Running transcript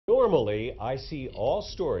Normally, I see all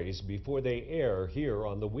stories before they air here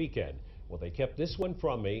on the weekend. Well, they kept this one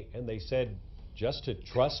from me, and they said just to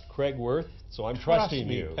trust Craig Wirth, so I'm trusting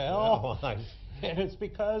me, you. Pal. And it's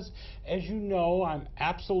because, as you know, I'm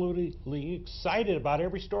absolutely excited about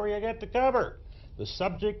every story I get to cover. The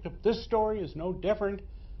subject of this story is no different,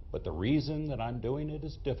 but the reason that I'm doing it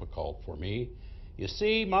is difficult for me. You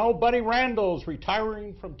see, my old buddy Randall's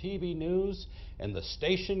retiring from TV news, and the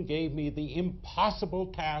station gave me the impossible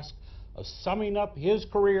task of summing up his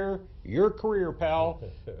career, your career, pal.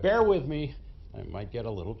 Bear with me, I might get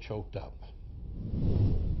a little choked up.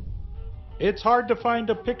 It's hard to find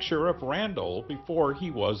a picture of Randall before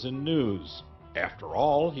he was in news. After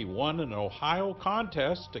all, he won an Ohio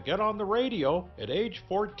contest to get on the radio at age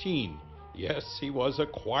 14. Yes, he was a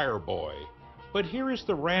choir boy. But here is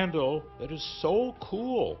the Randall that is so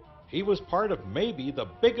cool. He was part of maybe the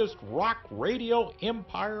biggest rock radio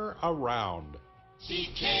empire around.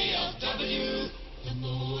 CKLW, the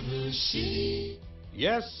Motor City.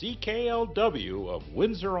 Yes, CKLW of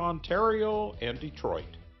Windsor, Ontario and Detroit.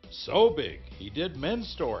 So big, he did men's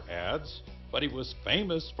store ads, but he was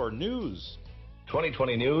famous for news.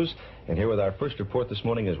 2020 News, and here with our first report this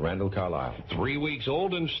morning is Randall Carlisle. 3 weeks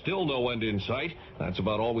old and still no end in sight. That's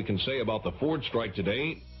about all we can say about the Ford strike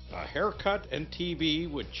today. A haircut and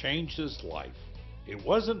TV would change his life. It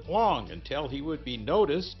wasn't long until he would be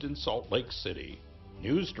noticed in Salt Lake City.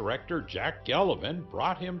 News director Jack Gallivan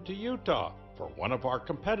brought him to Utah for one of our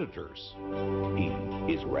competitors. He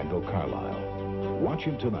is Randall Carlisle. Watch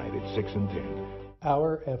him tonight at 6 and 10.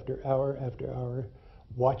 Hour after hour after hour,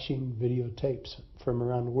 watching videotapes from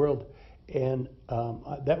around the world, and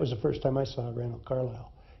that was the first time I saw Randall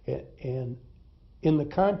Carlisle. And in the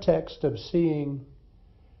context of seeing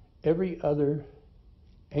every other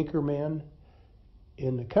anchorman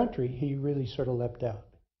in the country, he really sort of leapt out.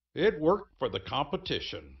 It worked for the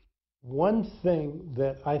competition. One thing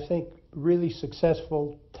that I think really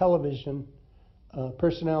successful television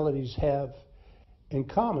personalities have in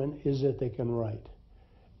common is that they can write.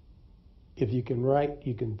 If you can write,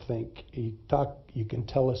 you can think. You talk, you can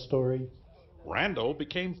tell a story. Randall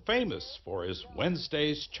became famous for his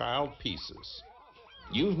Wednesday's Child pieces.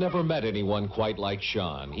 You've never met anyone quite like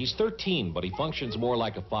Sean. He's 13, but he functions more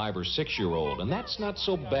like a 5 or 6-year-old, and that's not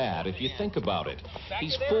so bad if you think about it.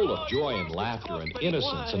 He's full of joy and laughter and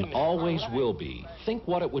innocence, and always will be. Think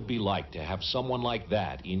what it would be like to have someone like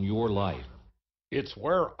that in your life. It's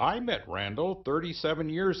where I met Randall 37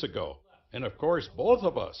 years ago. And of course, both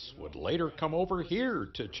of us would later come over here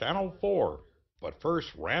to Channel 4. But first,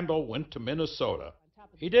 Randall went to Minnesota.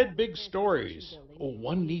 He did big stories. Oh,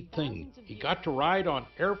 one neat thing, he got to ride on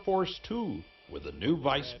Air Force 2 with the new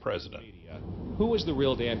vice president. Who is the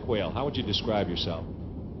real Dan Quayle? How would you describe yourself?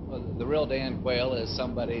 Well, the real Dan Quayle is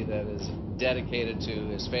somebody that is dedicated to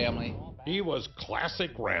his family. He was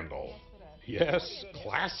classic Randall. Yes,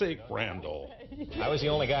 classic Randall. I was the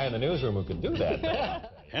only guy in the newsroom who could do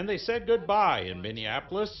that. And they said goodbye in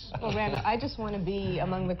Minneapolis. Well, Randall, I just want to be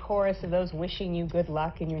among the chorus of those wishing you good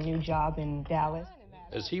luck in your new job in Dallas.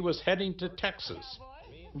 As he was heading to Texas.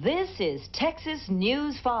 This is Texas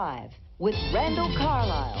News 5 with Randall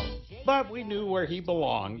Carlisle. But we knew where he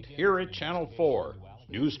belonged here at Channel 4.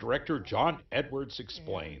 News director John Edwards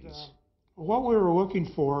explains. What we were looking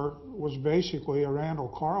for was basically a Randall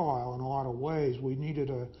Carlisle in a lot of ways. We needed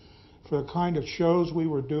for the kind of shows we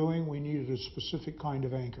were doing, we needed a specific kind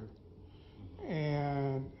of anchor.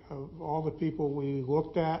 And of all the people we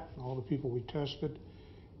looked at, all the people we tested,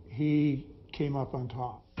 he came up on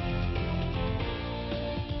top. And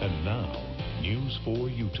now, News 4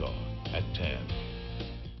 Utah at 10.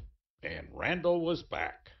 And Randall was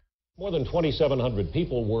back. More than 2,700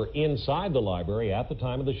 people were inside the library at the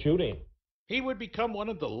time of the shooting. He would become one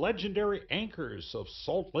of the legendary anchors of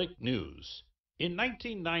Salt Lake News. In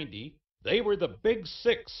 1990, they were the big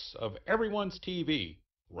six of everyone's TV.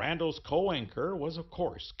 Randall's co-anchor was, of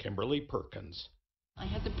course, Kimberly Perkins. I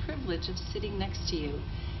had the privilege of sitting next to you,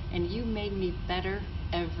 and you made me better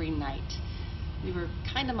every night. You were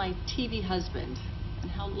kind of my TV husband,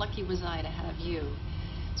 and how lucky was I to have you.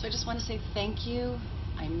 So I just want to say thank you.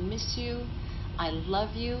 I miss you. I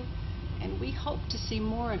love you, and we hope to see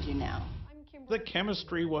more of you now. The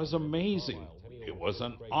chemistry was amazing. It was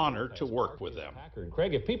an honor to work with them.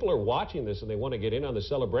 Craig, if people are watching this and they want to get in on the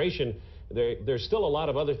celebration, there's still a lot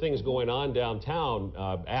of other things going on downtown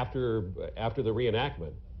after the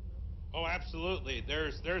reenactment. Oh, absolutely.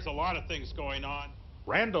 There's a lot of things going on.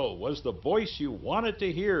 Randall was the voice you wanted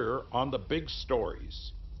to hear on the big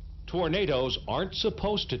stories. Tornadoes aren't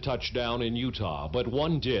supposed to touch down in Utah, but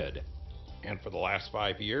one did. And for the last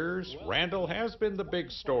 5 years, Randall has been the big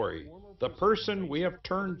story. the person we have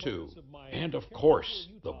turned to, and of course,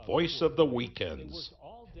 the voice of the weekends.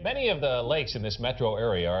 Many of the lakes in this metro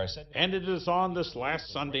area are said. And it is on this last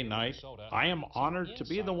Sunday night, I am honored to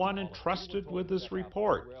be the one entrusted with this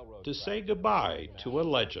report, to say goodbye to a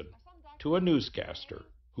legend, to a newscaster,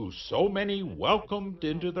 who so many welcomed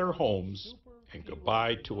into their homes, and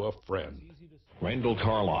goodbye to a friend. Randall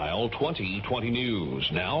Carlisle, 2020 News.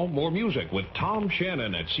 Now, more music with Tom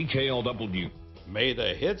Shannon at CKLW. May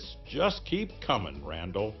the hits just keep coming,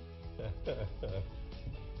 Randall. Do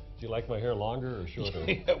you like my hair longer or shorter?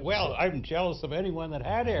 Well, I'm jealous of anyone that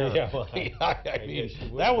had hair. Yeah, well, I mean,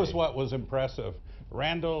 that was what was impressive.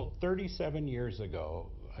 Randall, 37 years ago,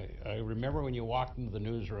 I remember when you walked into the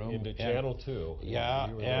newsroom. Into Channel 2. Yeah,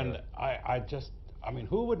 and I mean,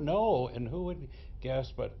 who would know and who would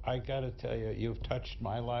guess, but I got to tell you, you've touched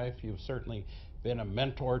my life. You've certainly been a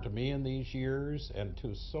mentor to me in these years, and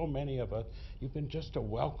to so many of us. You've been just a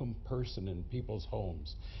welcome person in people's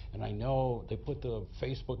homes. And I know they put the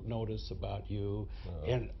Facebook notice about you,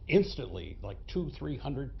 and instantly, like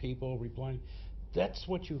 200-300 people replying. That's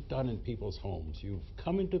what you've done in people's homes. You've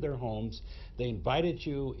come into their homes. They invited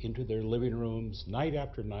you into their living rooms night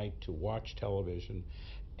after night to watch television.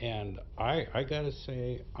 And I got to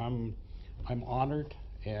say, I'm honored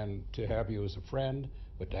and to have you as a friend,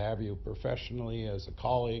 but to have you professionally as a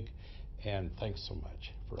colleague. And thanks so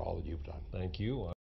much for all that you've done. Thank you.